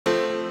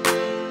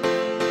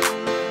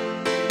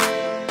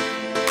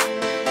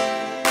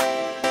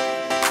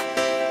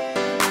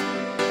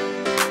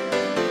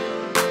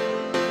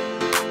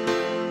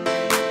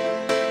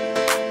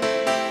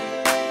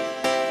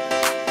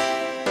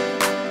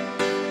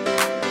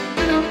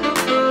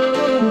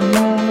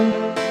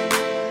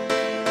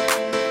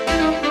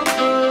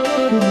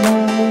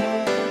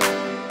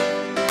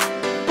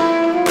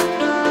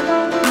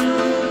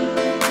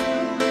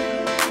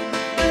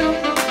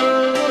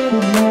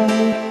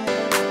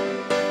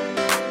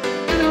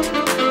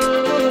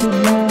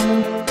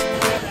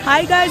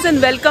Hi guys, and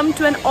welcome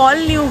to an all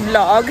new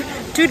vlog.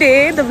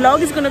 Today the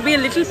vlog is going to be a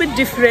little bit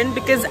different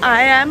because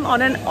I am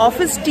on an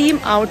office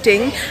team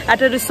outing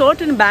at a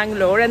resort in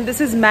Bangalore, and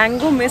this is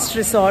MangoMist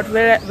Resort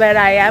where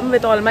I am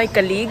with all my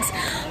colleagues.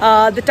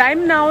 The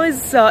time now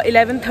is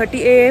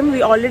 11:30 AM.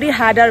 We already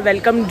had our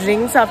welcome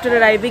drinks after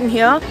arriving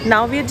here.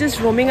 Now we are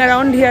just roaming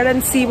around here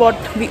and see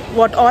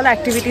what all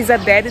activities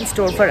are there in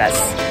store for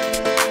us.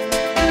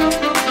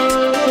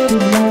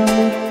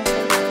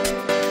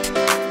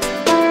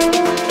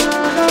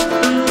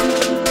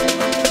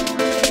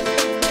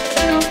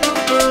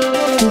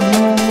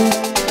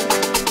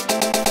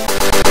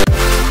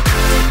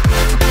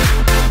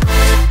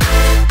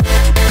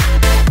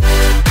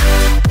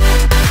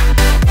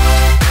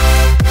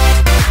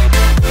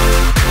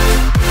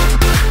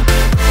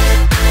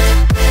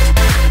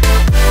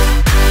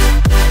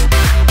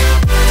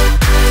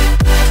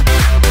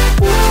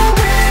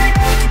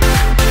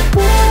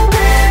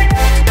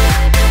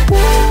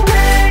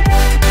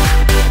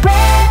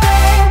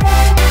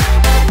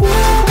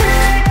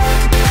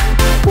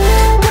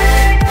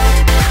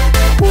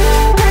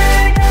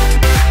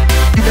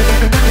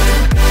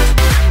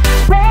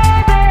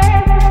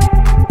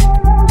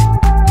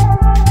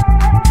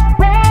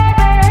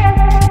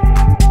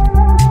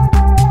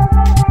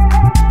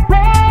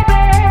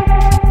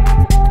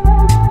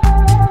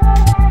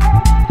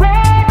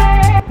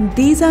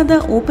 These are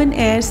the open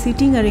air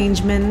seating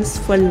arrangements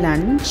for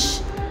lunch.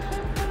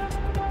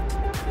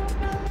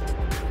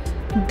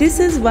 This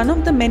is one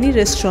of the many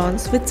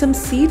restaurants with some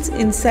seats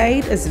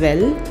inside as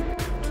well.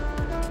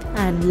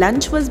 And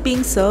lunch was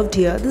being served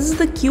here. This is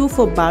the queue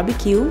for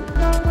barbecue.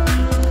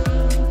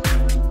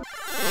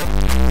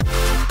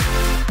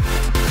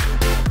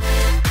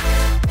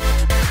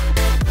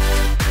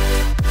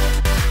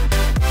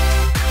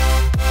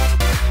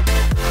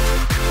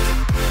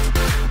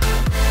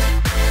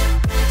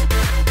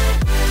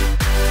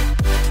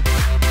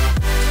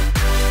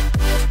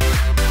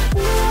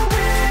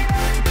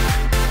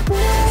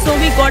 So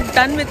we got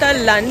done with our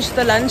lunch.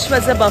 The lunch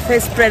was a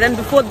buffet spread, and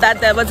before that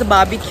there was a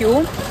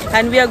barbecue,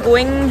 and we are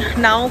going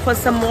now for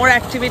some more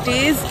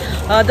activities.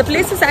 The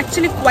place is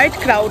actually quite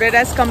crowded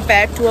as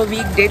compared to a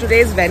weekday. Today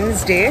is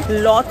Wednesday.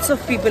 Lots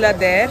of people are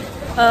there.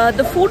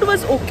 The food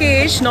was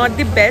okayish, not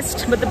the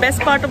best, but the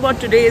best part about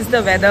today is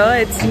the weather.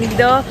 It's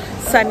neither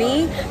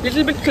sunny,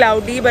 little bit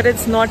cloudy, but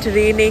it's not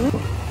raining.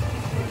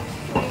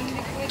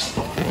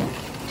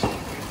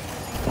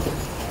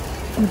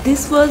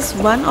 This was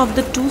one of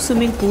the two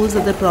swimming pools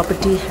that the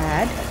property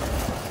had.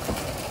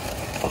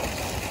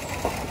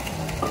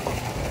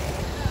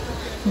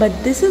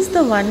 But this is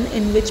the one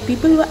in which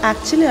people were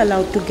actually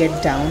allowed to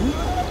get down.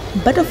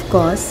 But of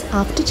course,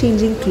 after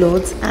changing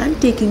clothes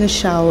and taking a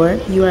shower,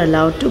 you are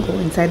allowed to go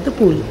inside the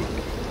pool.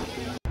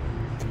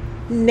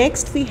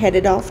 Next, we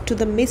headed off to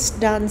the mist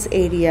dance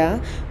area,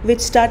 which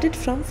started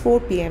from 4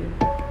 PM.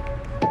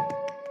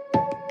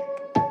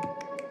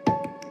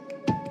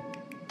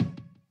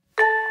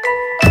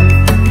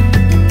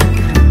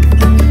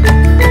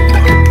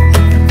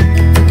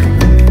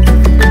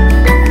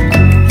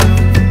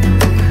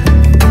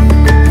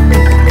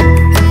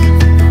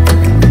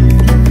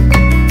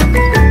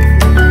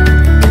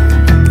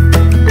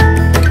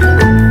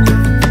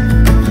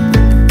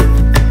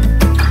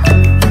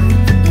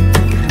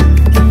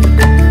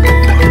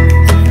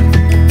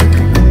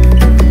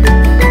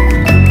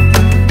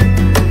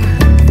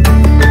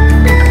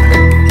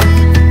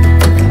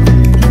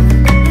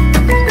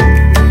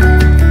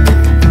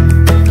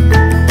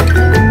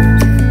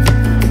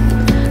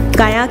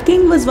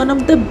 Kayaking was one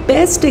of the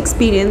best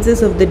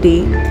experiences of the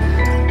day.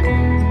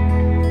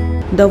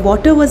 The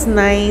water was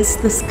nice,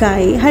 the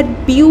sky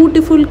had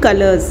beautiful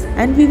colors,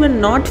 and we were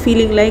not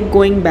feeling like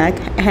going back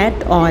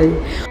at all.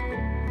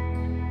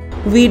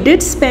 We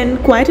did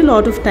spend quite a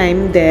lot of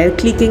time there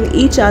clicking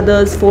each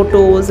other's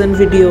photos and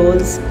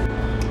videos,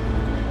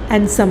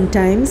 and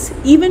sometimes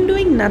even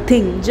doing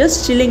nothing,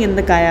 just chilling in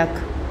the kayak.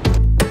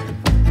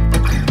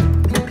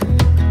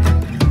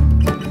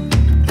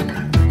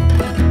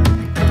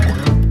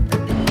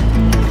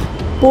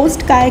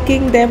 Post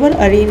kayaking, there were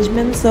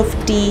arrangements of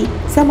tea,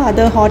 some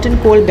other hot and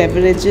cold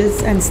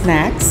beverages and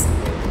snacks.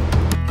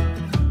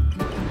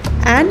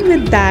 And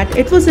with that,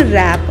 it was a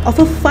wrap of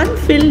a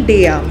fun-filled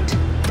day out.